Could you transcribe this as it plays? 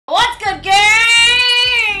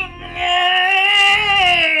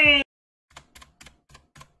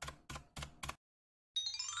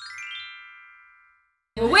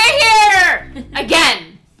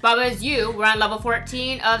Baba is you. We're on level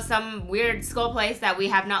 14 of some weird skull place that we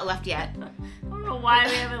have not left yet. I don't know why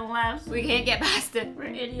we haven't left. We can't get past it. We're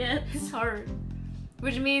idiots. It's hard.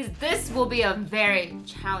 Which means this will be a very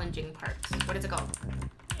challenging part. What is it called?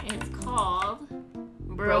 It's called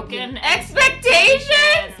Broken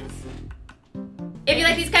Expectations! If you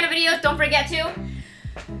like these kind of videos, don't forget to hit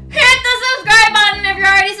the subscribe button if you're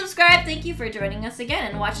already subscribed. Thank you for joining us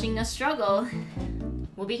again and watching us struggle.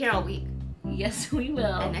 We'll be here all week. Yes, we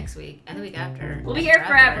will. And next week. And the week after. We'll be here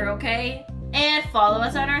forever, okay? And follow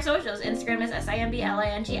us on our socials. Instagram is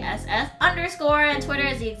SIMBLINGSS_, and Twitter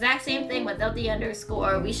is the exact same thing without the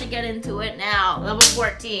underscore. We should get into it now. Level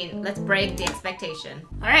 14. Let's break the expectation.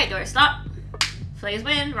 Alright, doors stop. Plays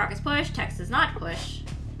win, rockets push, text does not push.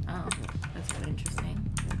 Oh, that's really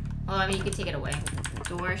interesting. Well, I mean, you could take it away.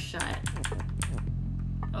 Door shut.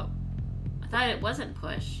 Oh, I thought it wasn't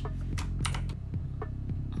push.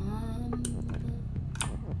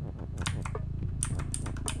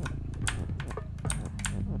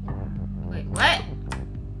 Wait, what?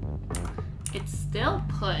 It's still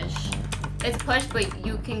push. It's push, but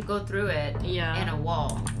you can go through it in a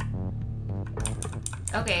wall.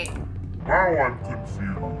 Okay. Now I'm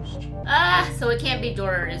confused. So it can't be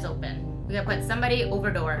door is open. We gotta put somebody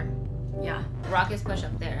over door. Yeah. Rock is push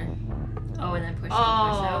up there. Oh, and then push.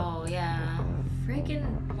 Oh, yeah.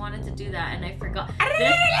 Freaking wanted to do that, and I forgot.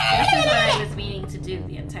 This is what I was meaning to do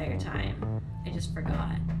the entire time. I just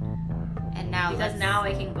forgot. And now because now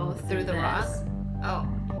I can go through the this. rock. Oh.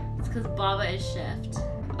 It's because Baba is shift.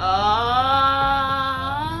 Oh.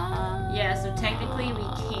 Yeah, so technically we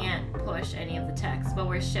can't push any of the text, but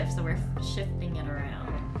we're shift, so we're shifting it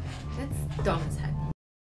around. That's dumb as heck.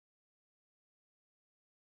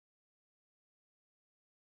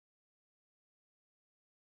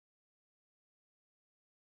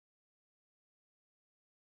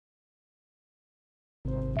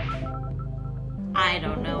 I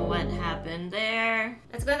don't know what happened there.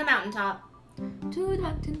 Let's go to the mountaintop. To the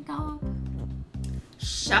mountaintop.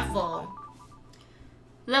 Shuffle.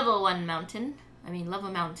 Level 1 mountain. I mean,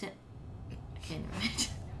 level mountain. Okay, never mind.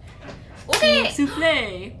 Okay.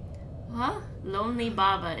 Souffle. Huh? Lonely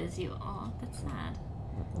Baba is you. Oh, that's sad.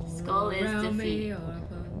 Skull is defeat.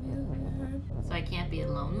 So I can't be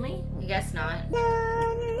lonely? I guess not.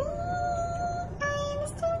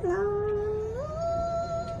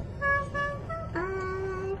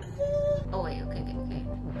 Oh wait, okay.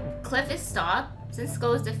 Cliff is stop. Since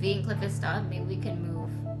Skull is defeat and Cliff is stop, maybe we can move.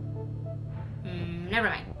 Never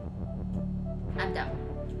mind. I'm done.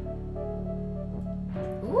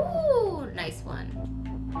 Ooh, nice one.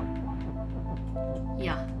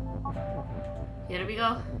 Yeah. Here we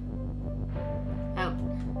go. Out.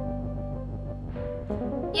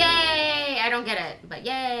 Yay! I don't get it, but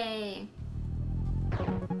yay!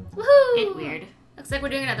 Woohoo! It's weird. Looks like we're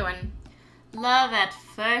doing another one. Love at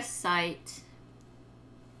first sight.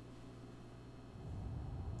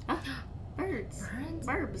 Oh, birds.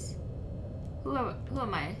 Burbs. Who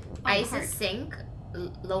am I? Oh, Ice is sink.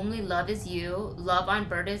 Lonely love is you. Love on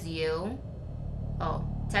bird is you. Oh.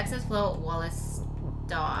 Texas float. Wall is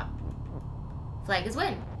stop. Flag is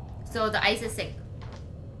win. So the ice is sink.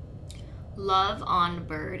 Love on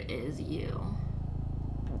bird is you.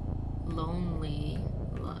 Lonely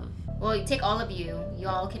love. Well, you take all of you. You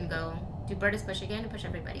all can go. Do bird is push again and push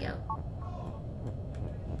everybody out.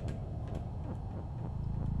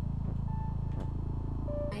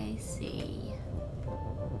 I see.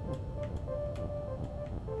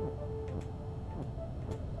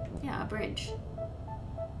 Yeah, a bridge.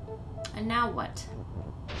 And now what?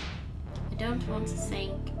 I don't want to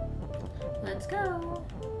sink. Let's go.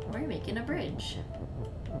 We're making a bridge.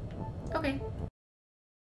 Okay.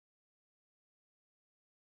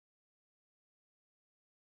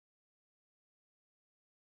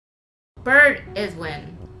 Bird is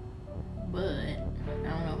win. But I don't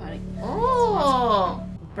know how to. Oh!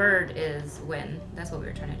 Bird is win. That's what we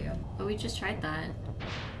were trying to do. But we just tried that.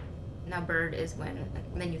 Now bird is win.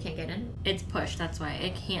 And then you can't get in? It's push, that's why.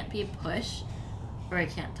 It can't be push, or I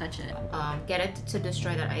can't touch it. Get it to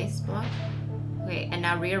destroy that ice block. Okay, and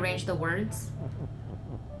now rearrange the words.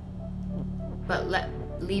 But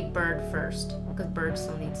leave bird first, because bird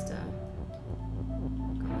still needs to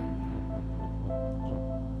go in.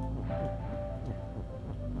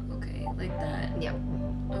 Okay, like that. Yep.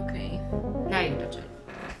 Okay. Now you can touch it.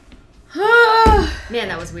 Man,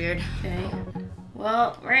 that was weird. Okay.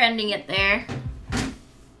 Well, we're ending it there.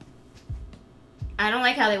 I don't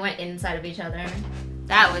like how they went inside of each other.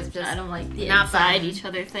 That was just I don't like the not inside fun. each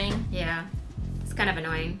other thing. Yeah. It's kind of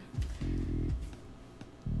annoying.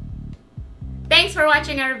 Thanks for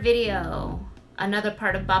watching our video. Another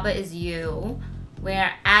part of Baba is You.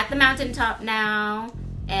 We're at the mountaintop now,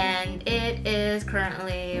 and it is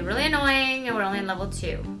currently really annoying, and we're only on level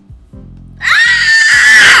 2.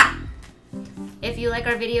 Ah! If you like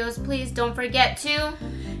our videos, please don't forget to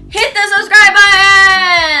hit the subscribe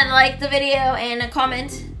button, like the video, and a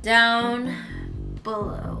comment down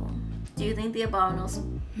below. Do you think the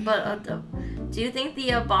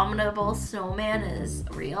abominable snowman is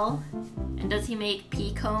real? And does he make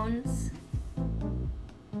pea cones?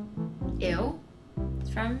 Ew. It's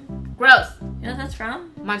from. Gross. You know what that's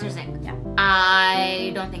from? Monsters Inc. Yeah.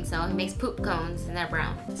 I don't think so. He makes poop cones and they're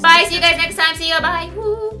brown. Bye. See you guys next time. See ya. Bye.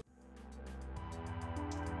 Woo.